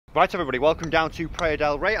Right everybody, welcome down to Praia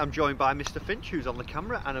del Rey. I'm joined by Mr. Finch, who's on the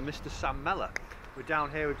camera, and a Mr. Sam Mellor. We're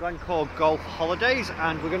down here with Glencor Golf Holidays,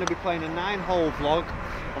 and we're going to be playing a 9-hole vlog.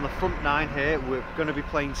 On the front 9 here, we're going to be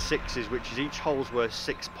playing sixes, which is each hole's worth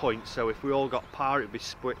 6 points. So if we all got par, it'd be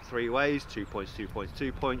split 3 ways, 2 points, 2 points,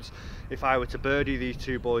 2 points. If I were to birdie, these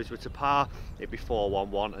two boys were to par, it'd be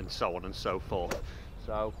 4-1-1, and so on and so forth.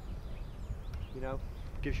 So, you know,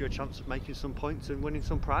 gives you a chance of making some points and winning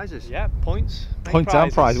some prizes. Yeah, points. Points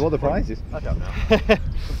and prizes. What are the prizes? I don't know. Some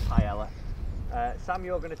paella. Sam,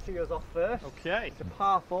 you're going to tee us off first. Okay. It's a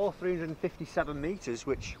par 4, 357 metres,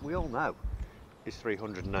 which we all know is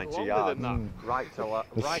 390 Longer yards. than that. Right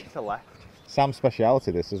to left. Sam's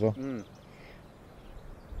speciality, this as well. There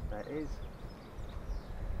it is.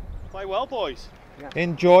 Play well, boys. Yeah.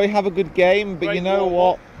 Enjoy, have a good game, but Great you know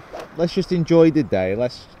warm-up. what? Let's just enjoy the day.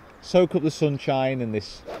 Let's soak up the sunshine and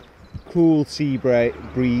this cool sea breeze.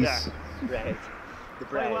 Yeah. Right. The Play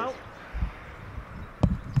bread. well.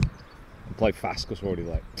 Play fast because we're already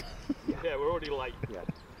late. Yeah, we're already late. Yeah.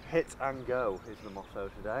 Hit and go is the motto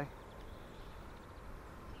today.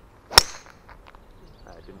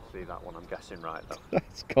 I didn't see that one, I'm guessing right though.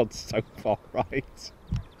 That's gone so far right.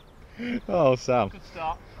 Oh, Sam. Good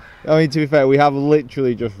start. I mean, to be fair, we have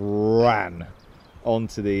literally just ran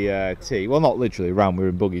onto the tee. Well, not literally ran, we were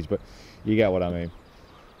in buggies, but you get what I mean.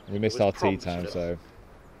 We missed was our tee prompt time, stuff. so.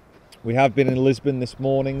 We have been in Lisbon this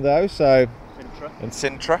morning though, so. Sintra. In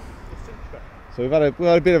Sintra. It's Sintra. So we've had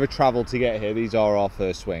a bit of a travel to get here. These are our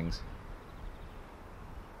first swings.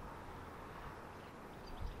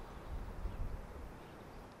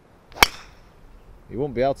 You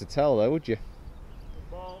wouldn't be able to tell though, would you?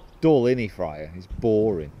 Ball. Dull, innit, Praia? He's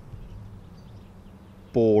boring.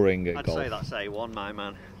 Boring at I'd golf. say that's A1, my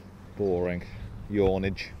man. Boring.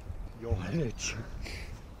 Yawnage. Yawnage.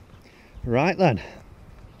 Right then.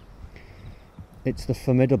 It's the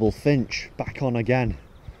formidable Finch back on again.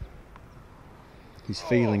 He's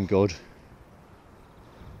feeling good.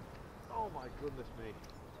 Oh my goodness me.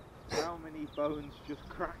 How many bones just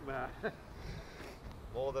cracked there?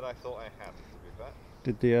 More than I thought I had, to be fair.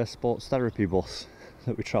 Did the sports therapy bus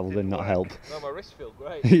that we travelled in not help? No, my wrists feel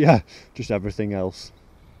great. Yeah, just everything else.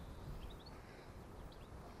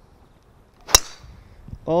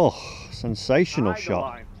 Oh, sensational Hide the shot.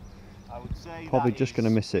 line. I would say Probably that just is gonna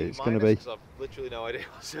miss it. It's gonna minus, be 'cause I've literally no idea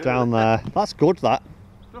what's down there. That's good, that.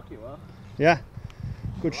 Struck it well. Yeah,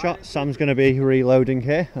 good shot. Sam's going to be reloading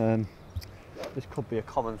here. This could be a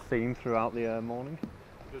common theme throughout the morning.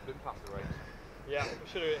 Should have been past the range. Yeah, we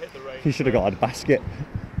should have hit the range. He should have got a basket.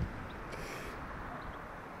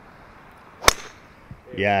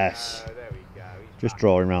 Yes. There we go. He's Just back.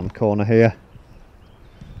 drawing around the corner here.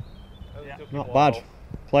 Only Yeah. took him Not one bad. hole.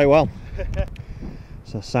 Play well.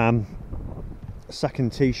 So Sam,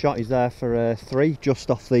 second tee shot, he's there for 3, just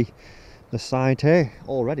off the side here.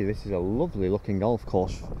 Already this is a lovely looking golf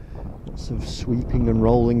course. Lots of sweeping and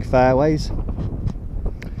rolling fairways.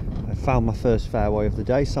 I found my first fairway of the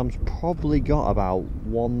day. Sam's probably got about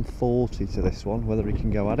 140 to this one, whether he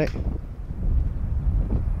can go at it. He's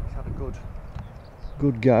had a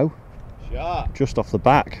good go. Sharp. Just off the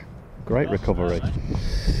back. Great Well, recovery.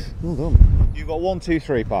 nice. Well done. You've got 1, 2,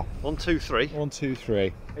 3, pal. 1, 2, 3. 1, 2,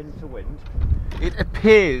 3. Into wind. It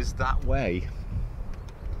appears that way.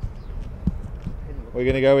 We're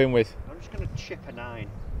going to go in with. I'm just going to chip a 9.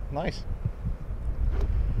 Nice.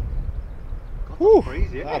 God, Whew, that's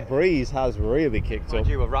breezy, isn't that it? breeze has really kicked up. Mind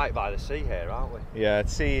you, we're right by the sea here, aren't we? Yeah,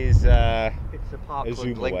 sea is It's the zoom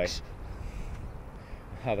Parkland away. Links.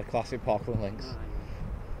 the classic Parkland links.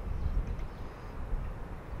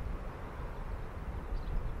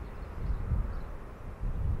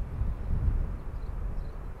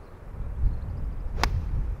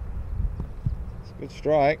 It's a good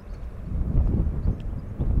strike.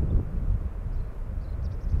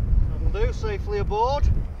 That'll do, safely aboard.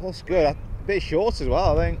 That's good. A bit short as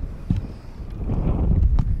well, I think.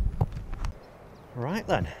 Right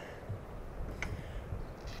then.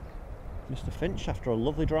 Mr. Finch, after a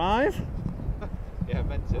lovely drive. Yeah,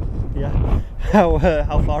 meant it. Yeah.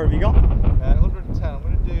 How far have you got? 110. I'm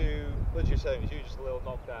going to do, what did you say? It's just a little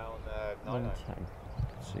knockdown. 110.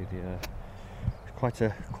 See the quite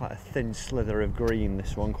a thin slither of green.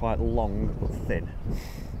 This one, quite long but thin.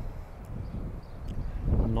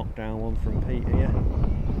 Knockdown one from Pete here.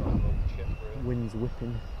 Wind's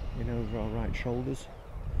whipping in over our right shoulders.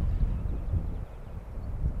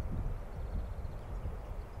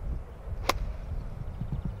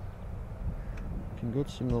 Looking good,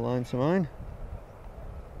 similar line to mine.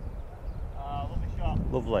 Lovely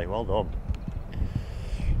shot. Lovely, well done.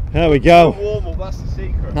 There we go. Warm up, that's the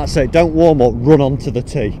secret. That's it, don't warm up, run onto the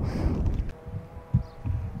tee.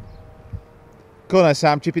 Come on,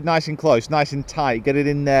 Sam. Chip it nice and close, nice and tight. Get it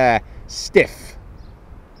in there, stiff.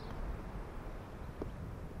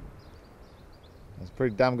 That's a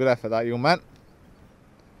pretty damn good effort, that, young man.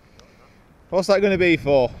 What's that going to be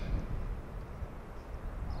for?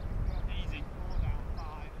 Easy. 4 down,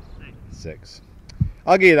 5, 6. 6.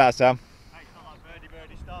 I'll give you that, Sam. Hey, it's not like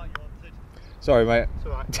birdie start you wanted. Sorry, mate. It's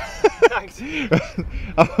alright. Thanks. Okay. Just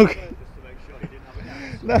to make sure you didn't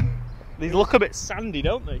have it. No. These look a bit sandy,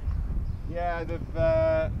 don't they? Yeah,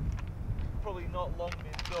 they've probably not long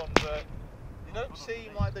been done, but they don't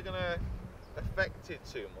seem like they're going to affect it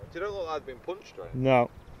too much. They don't look like they've been punched or anything. No.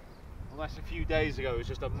 Unless a few days ago it was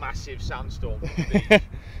just a massive sandstorm from the beach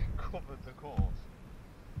covered the course.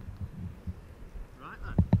 Right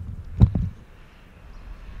then.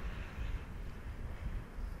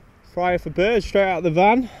 Fryer for birds, straight out of the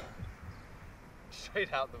van.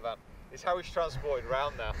 Straight out the van. It's how he's transported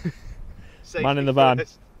round now. Man in the van.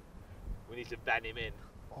 First. We need to ban him in.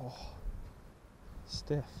 Oh,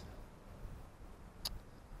 stiff.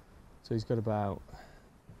 So he's got about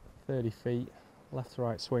 30 feet, left to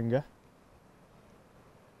right swinger.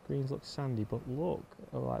 Greens look sandy, but look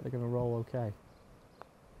like they're going to roll okay.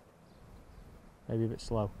 Maybe a bit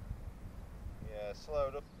slow. Yeah,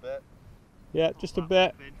 slowed up a bit. Yeah, just a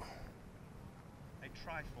bit. A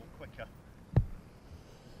trifle quicker.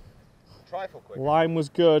 Trifle quick. Line was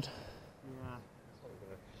good. Yeah.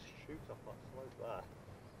 Shoot off that slope there.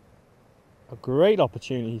 A great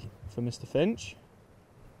opportunity for Mr. Finch.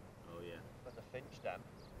 Oh yeah. There's a finch down.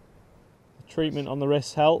 The treatment on the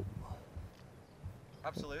wrist helped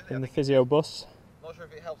Absolutely. in the physio bus. Not sure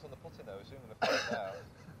if it helps on the putting though, assuming the foot's out.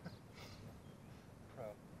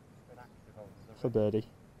 Been active on the For birdie.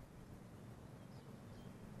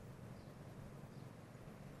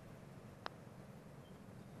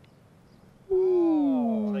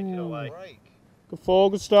 Take it away. Break. Good fall,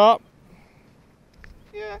 good start.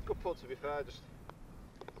 Yeah, good putt to be fair. Just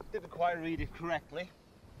didn't quite read it correctly.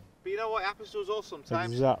 But you know what happens to us all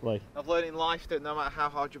sometimes. Exactly. I've learned in life that no matter how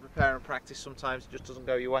hard you prepare and practice, sometimes it just doesn't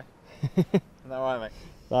go your way. Isn't that right, mate?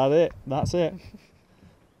 That's it. That's it.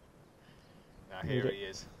 Now here he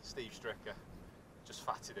is, Steve Stricker. Just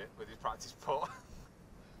fatted it with his practice putt.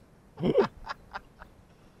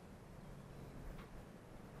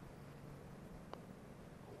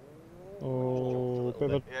 Oh,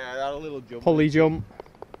 bit of Yeah, that had a little jump. a pulley jump.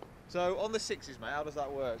 So on the sixes, mate, how does that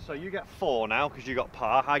work? So you get 4 now because you got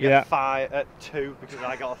par. I get Yeah. 5 at 2 because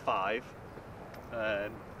I got a 5.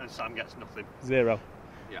 And Sam gets nothing. 0.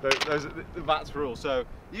 Yeah. That's rule. So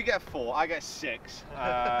you get 4, I get 6.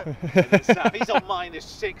 And then Sam, he's on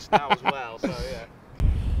 -6 now as well. So yeah.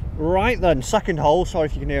 Right then, second hole. Sorry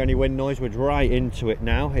if you can hear any wind noise. We're right into it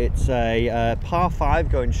now. It's a par 5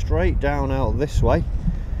 going straight down out this way,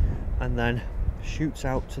 and then shoots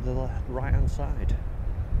out to the right hand side.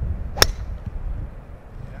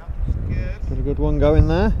 Yeah, Got a good one going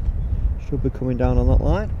there. Should be coming down on that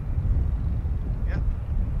line. Yeah.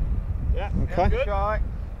 Yeah. Yeah, Okay. good. Right.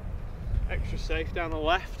 Extra safe down the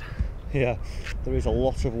left. Yeah. There is a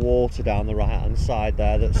lot of water down the right hand side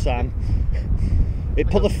there that Sam. It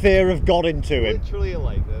put the fear of God into him. Literally a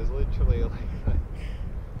lake. There's literally a lake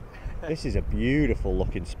there. This is a beautiful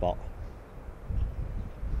looking spot.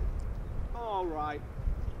 All right.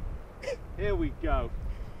 Here we go.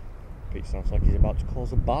 Pete sounds like he's about to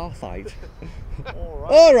cause a bar fight. All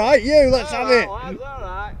right. All right, you. Let's have it. Lads, all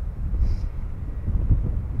right.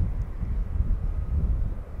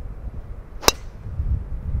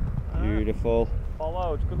 Beautiful.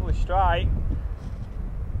 Followed. Good little strike.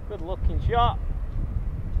 Good looking shot.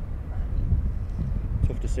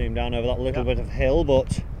 Tough to see him down over that little bit of hill,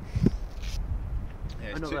 but Yeah,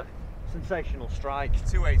 it's another sensational strike.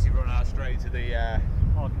 280 run out straight to the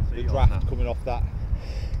draft coming off that.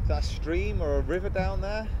 Is that a stream or a river down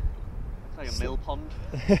there? Like a mill pond.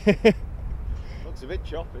 Looks a bit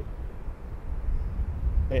choppy.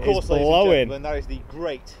 It Of course, is ladies and blowing. gentlemen, that is the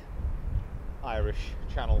great Irish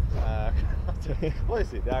channel. What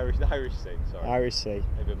is it? The Irish Sea. Sorry. Irish Sea.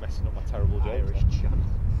 Maybe I'm messing up my terrible jokes. Irish there. channel.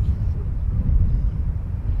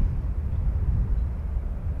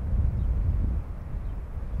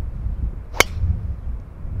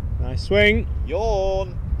 Nice swing.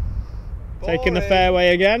 Yawn. Taking the Boring.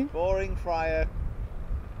 fairway again. Boring Fryer.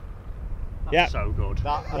 That's Yeah. so good.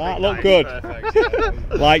 I That think looked is good. Perfect.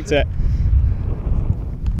 Yeah. Liked it.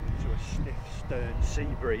 To a stiff stern sea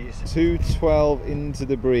breeze. 212 into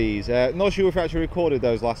the breeze. Not sure if I actually recorded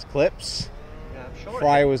those last clips. Yeah, I'm sure.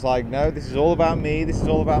 Fryer was like, no, this is all about me, this is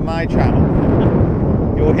all about my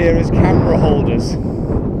channel. You're here as camera holders.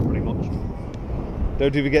 Pretty much.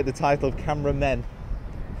 Don't even get the title of cameramen.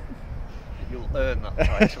 You'll earn that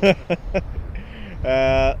title.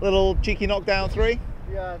 Little cheeky knockdown 3.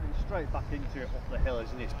 Yeah, then straight back into it up the hill,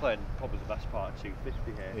 isn't it? It's playing probably the best part of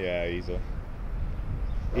 250 here. Yeah, easily.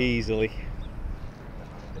 Easily.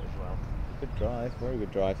 As well. Good drive, very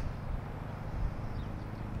good drive.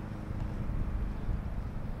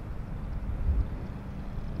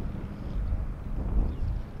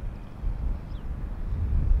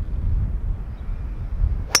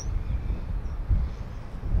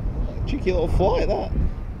 Cheeky little flight, that.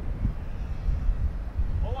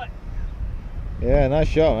 Yeah, nice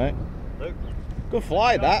shot, mate. Luke. Good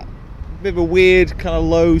flight, that. Bit of a weird, kind of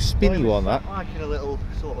low, spinny one, that. Like in a little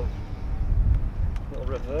sort of little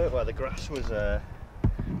revert where the grass was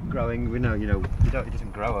growing. We know, it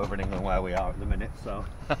doesn't grow over in England where we are at the minute, so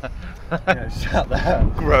it's out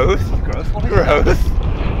there. Growth. What is Growth.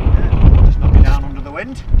 Yeah, just knock it down under the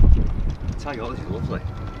wind. I tell you what, this is lovely.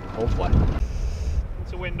 Lovely.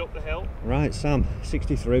 To wind up the hill. Right, Sam,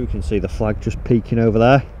 63. We can see the flag just peeking over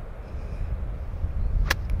there.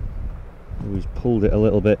 Oh, he's pulled it a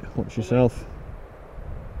little bit. Watch yourself.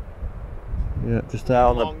 Yeah, just there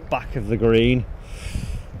on the back of the green.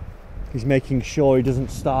 He's making sure he doesn't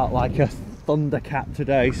start like a Thundercat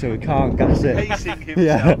today, so he can't gas it. Pacing himself,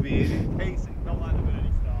 Yeah. he is. Pacing, not like the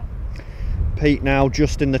birdie start. Pete now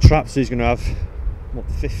just in the trap, so he's going to have, what,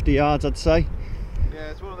 50 yards, I'd say. Yeah,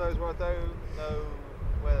 it's one of those where I don't know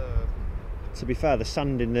whether. To be fair, the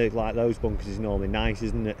sand in like those bunkers is normally nice,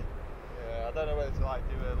 isn't it? Yeah, I don't know whether to like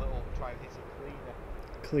do a little try and hit it cleaner.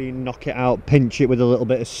 Clean, knock it out, pinch it with a little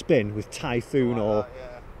bit of spin with Typhoon Like or that,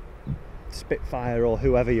 yeah. Spitfire or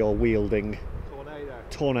whoever you're wielding.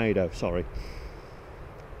 Tornado. Sorry.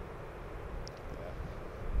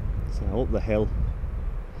 So up the hill.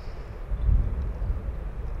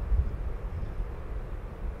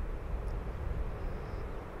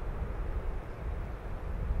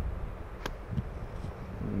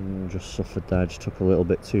 Just suffered there, just took a little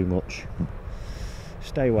bit too much.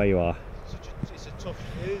 Stay where you are.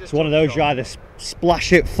 It's one of those, you either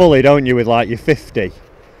splash it fully, don't you, with like your 50,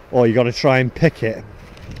 or you got to try and pick it.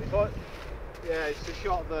 Yeah, it's a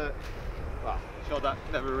shot that, well, a shot that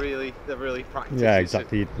never really practiced. Yeah,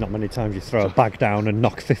 exactly. Not many times you throw a bag down and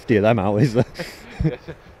knock 50 of them out, is there?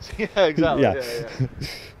 Yeah, exactly. Yeah. Yeah.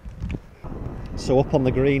 So up on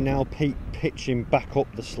the green now, Pete pitching back up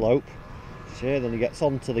the slope. So then he gets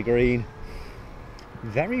onto the green.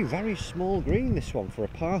 Very, very small green, this one, for a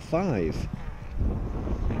par 5.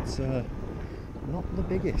 It's not the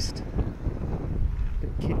biggest. A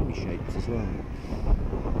bit kidney shaped as well.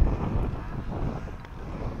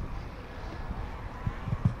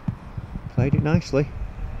 Played it nicely.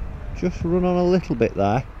 Just run on a little bit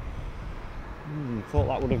there. Thought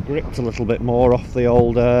that would have gripped a little bit more off the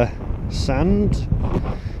old sand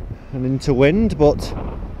and into wind, but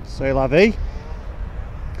c'est la vie.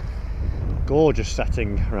 Gorgeous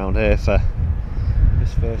setting around here for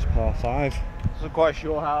this first par 5. Wasn't quite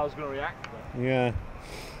sure how I was going to react. But. Yeah,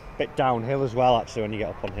 bit downhill as well actually when you get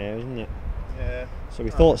up on here, isn't it? Yeah. So we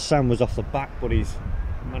thought Sam was off the back, but he's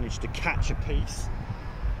managed to catch a piece.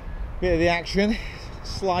 Bit of the action,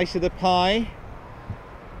 slice of the pie.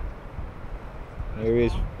 There he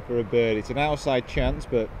is for a bird. It's an outside chance,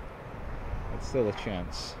 but it's still a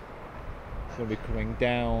chance. It's going to be coming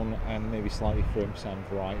down and maybe slightly from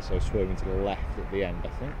Sam's right, so swerving to the left at the end, I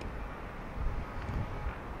think.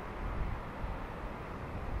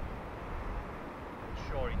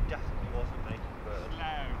 I'm sure he definitely wasn't making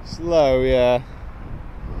bird. Slow, yeah.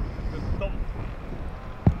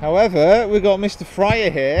 However, we've got Mr. Praia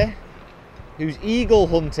here, who's eagle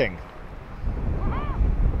hunting.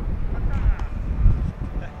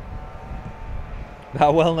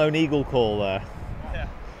 That well-known eagle call there. Yeah.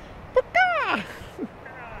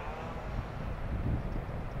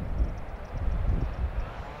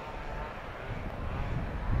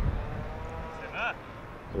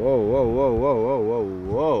 Whoa, whoa, whoa, whoa, whoa, whoa,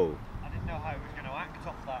 whoa. I didn't know how he was going to act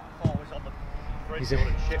off that. I thought it was on the fringe. He's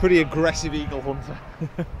a pretty aggressive eagle hunter.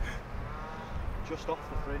 Just off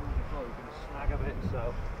the fringe. I thought he was going to snag a bit,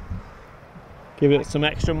 so Give it some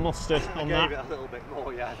extra mustard I on gave that. it a little bit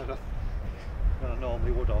more, yeah, than I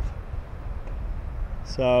normally would have.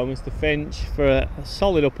 So Mr. Finch, for a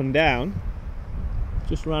solid up and down,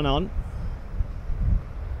 just ran on.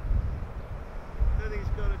 I don't think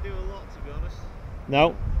he's got to do a lot, to be honest.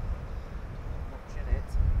 No, Watching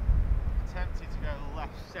it. Tempted to go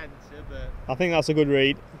left centre, but I think that's a good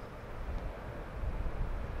read.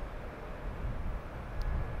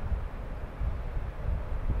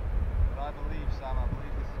 I believe, Sam, I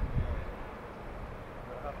believe this is going to go in.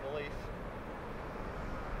 I have belief.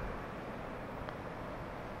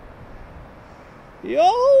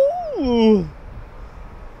 Yo!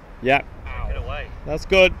 Yeah. Get away. away. That's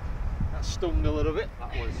good. That stung a little bit.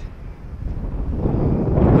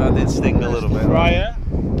 That did sting a little bit. Praia.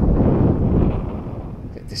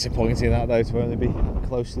 Bit disappointing that though, to only be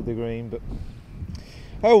close to the green, but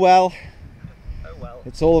oh well. Oh well.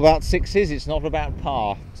 It's all about sixes, it's not about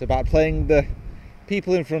par. It's about playing the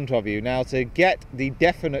people in front of you. Now to get the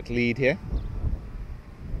definite lead here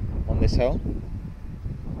on this hole.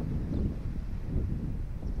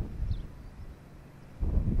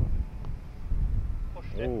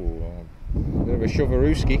 Oh, bit of a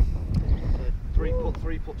shovarooski.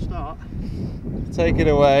 3 putt start. Take it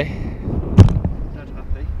away. Dead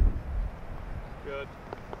happy. Good.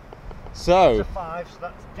 So, It's a 5, so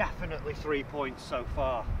that's definitely 3 points so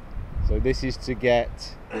far. so this is to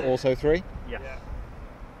get also 3? Yeah.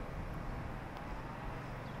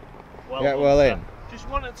 Yeah, well in. Just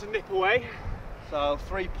wanted to nip away. So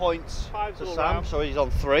 3 points Five's to all Sam, round. so he's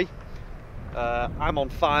on 3. I'm on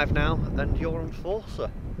 5 now, and you're on 4,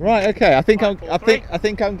 sir. Right, okay. I think Five, four, I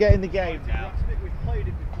think I'm getting the game now. We've played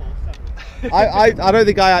it before, haven't we? I don't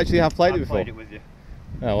think I actually have played it before. played it with you.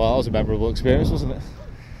 Oh well, that was a memorable experience, wasn't it?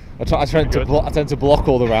 I tend to block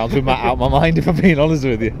all the rounds with Matt out of my mind, if I'm being honest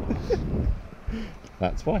with you.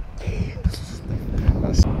 That's why.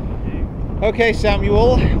 Okay,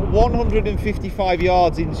 Samuel, 155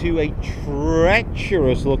 yards into a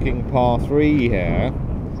treacherous looking par 3 here.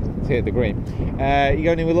 Let's hit the green. You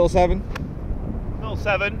going in with a little 7? Little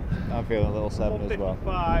 7. I'm feeling a little 7 as well.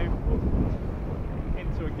 155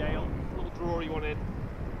 into a gale. Little drawy one in.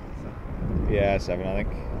 Yeah, 7 I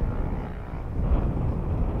think.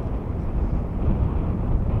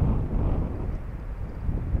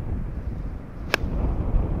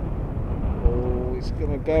 Oh, it's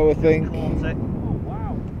gonna go, I think. Caught it. Oh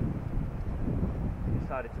wow.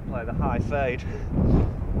 Decided to play the high fade.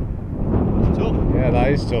 Tough. Yeah,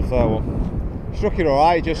 that is tough, that one. Struck it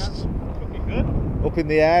alright, just Looking good. up in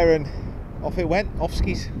the air and off it went, off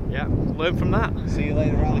skis. Yeah, learn from that. See you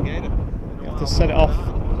later, alligator. You have to set it off.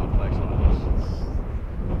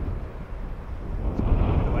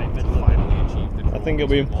 I think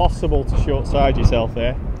it'll be impossible to short side yourself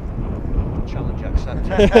here. Challenge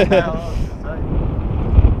accepted.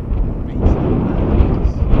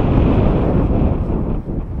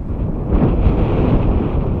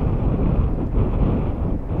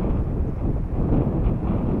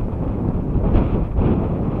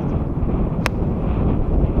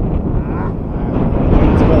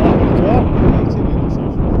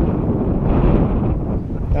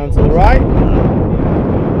 Down to the right.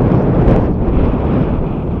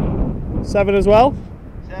 7 as well.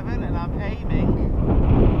 7, and I'm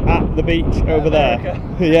aiming. At the beach over there.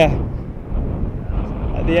 Yeah.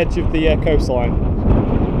 At the edge of the coastline.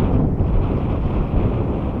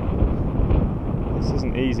 This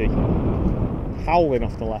isn't easy. Howling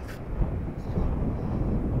off the left.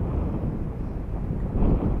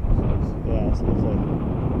 Yeah, it's lovely.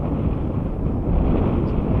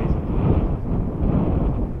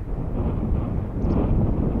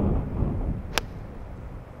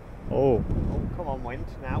 Oh. Oh, come on, wind.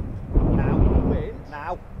 Now. Now. Wind.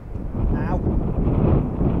 Now. Now.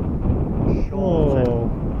 Short. Oh.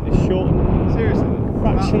 It's short. Seriously?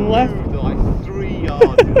 Fraction left. Moved like 3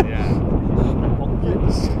 yards in the air. Look at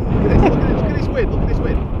this wind, look at this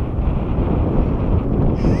wind.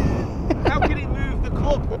 How can it move the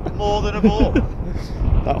club more than a ball?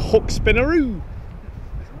 That hook spinneroo.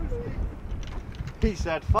 He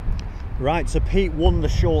said, fuck. Right, so Pete won the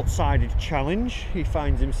short-sided challenge. He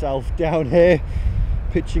finds himself down here,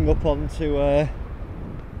 pitching up onto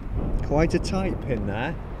quite a tight pin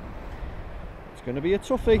there. It's going to be a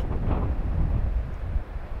toughie.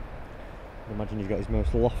 I imagine he's got his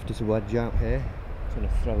most loftiest wedge out here. He's going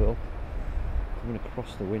to throw it up. I'm going to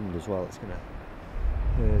cross the wind as well. It's going to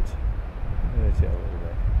hurt it a little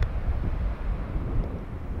bit.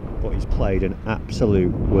 But he's played an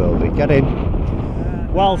absolute worldie. Get in.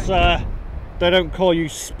 Well, sir, they don't call you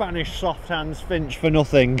Spanish soft hands Finch for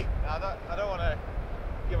nothing. I don't want to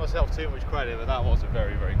give myself too much credit, but that was a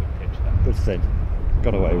very, very good pitch there. Good thing.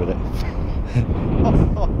 Got away with it.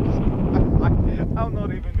 I'm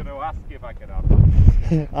not even going to ask if I can have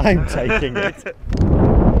it. I'm taking it.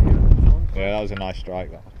 Yeah, that was a nice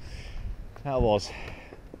strike, that was.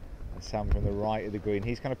 Sam from the right of the green.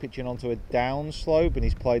 He's kind of pitching onto a down slope and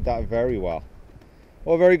he's played that very well.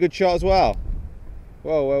 Oh, a very good shot as well.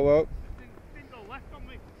 Whoa, whoa, whoa. Didn't go left on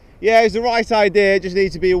me. Yeah, it's the right idea, just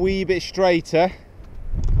needs to be a wee bit straighter.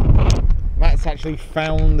 Matt's actually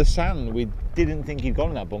found the sand. We didn't think he'd gone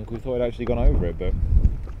in that bunker, we thought he'd actually gone over it, but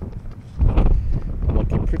I'm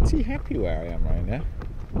looking pretty happy where I am right now.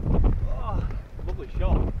 Oh, lovely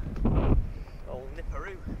shot. Old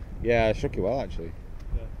nipperoo. Yeah, I shook it well actually.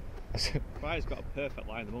 Yeah. Praia's got a perfect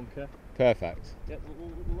line, the bunker. Perfect. Yeah,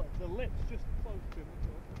 the lips just close to him.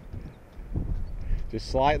 Just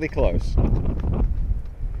slightly close.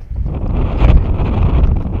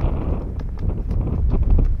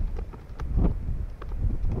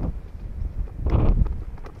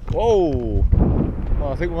 Whoa!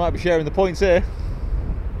 Well, I think we might be sharing the points here.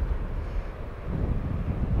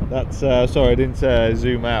 That's sorry, I didn't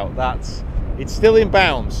zoom out. It's still in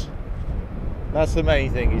bounds. That's the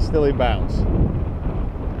main thing. It's still in bounds.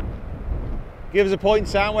 Give us a point,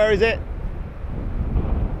 Sam. Where is it?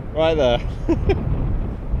 Right there.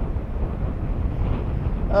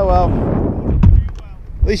 Oh well.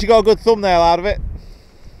 At least you got a good thumbnail out of it.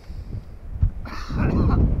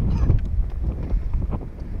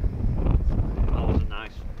 That wasn't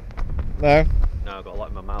nice. No? No, I've got a lot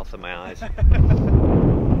in my mouth and my eyes.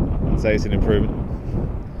 I'd say it's an improvement.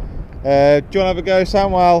 Do you want to have a go,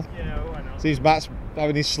 Sam? While Why not? seems Matt's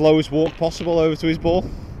having his slowest walk possible over to his ball.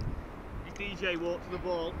 Your DJ walk to the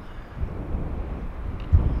ball.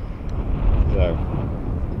 So.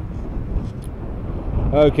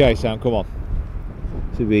 Okay, Sam, come on.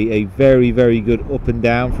 This would be a very, very good up and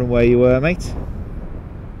down from where you were, mate.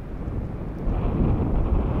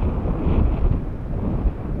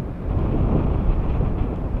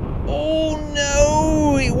 Oh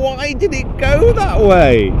no! Why did it go that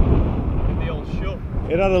way? The old shove.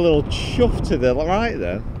 It had a little chuff to the right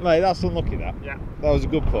then. Mate, that's unlucky that. Yeah. That was a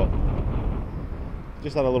good putt.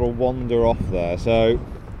 Just had a little wander off there. So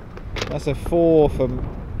that's a 4 from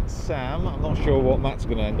Sam. I'm not sure what Matt's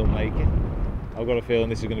going to end up making. I've got a feeling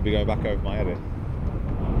this is going to be going back over my head here.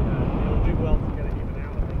 He'll do well to get it even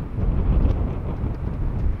out, I think.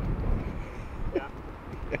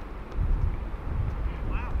 Yeah.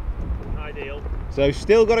 Wow. Ideal. So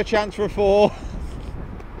still got a chance for a 4.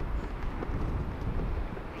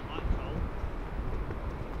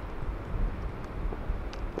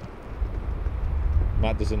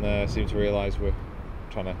 Matt doesn't seem to realise we're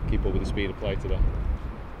trying to keep up with the speed of play today.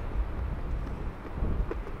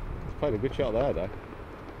 He's played a good shot there though.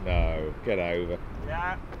 No, get over.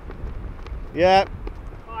 Yeah. Yeah.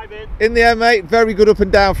 5 in. In the end, mate, very good up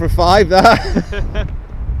and down for a 5 there. I'm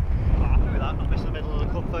happy with that, not missing the middle of the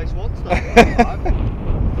cup face once.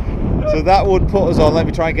 So that would put us on, let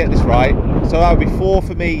me try and get this right. So that would be 4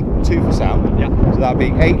 for me, 2 for Sam. Yeah. So that would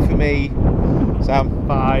be 8 for me, Sam.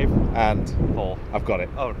 5. And 4. I've got it.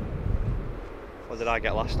 Oh. What did I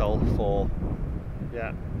get last hole? 4.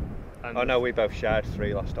 Yeah. And Oh no, we both shared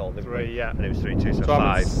 3 last hole, didn't we? 3, yeah. And it was 3-2, so So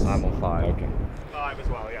I'm 5. I'm on 5. Okay. 5 as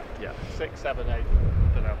well, yeah. Yeah. 6, 7, 8.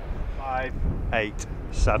 Don't know. 5. 8,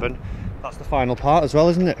 7. That's the final part as well,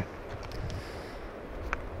 isn't it?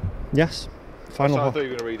 Yes. Final I part. thought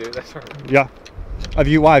you were going to redo it. That's right. Yeah.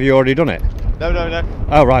 Why have you already done it? No.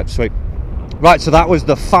 Oh right, sweet. Right, so that was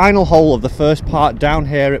the final hole of the first part down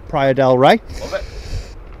here at Praia del Rey. Love it.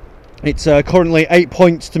 It's currently 8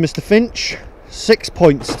 points to Mr. Finch, 6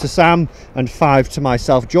 points to Sam, and 5 to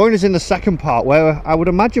myself. Join us in the second part, where I would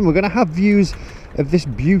imagine we're going to have views of this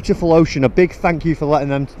beautiful ocean. A big thank you for letting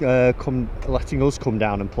them letting us come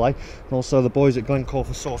down and play, and also the boys at Glencor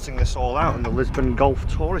for sorting this all out, and the Lisbon Golf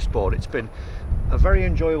Tourist Board. It's been a very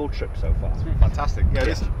enjoyable trip so far. It's been fantastic. Yeah,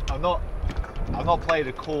 Yeah. I've not played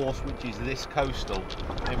a course which is this coastal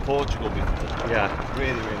in Portugal before. Yeah.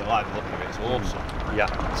 Really like the look of it. It's awesome.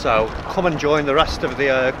 Yeah, so come and join the rest of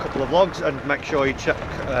the couple of vlogs, and make sure you check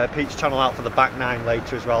Pete's channel out for the back 9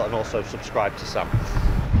 later as well, and also subscribe to Sam.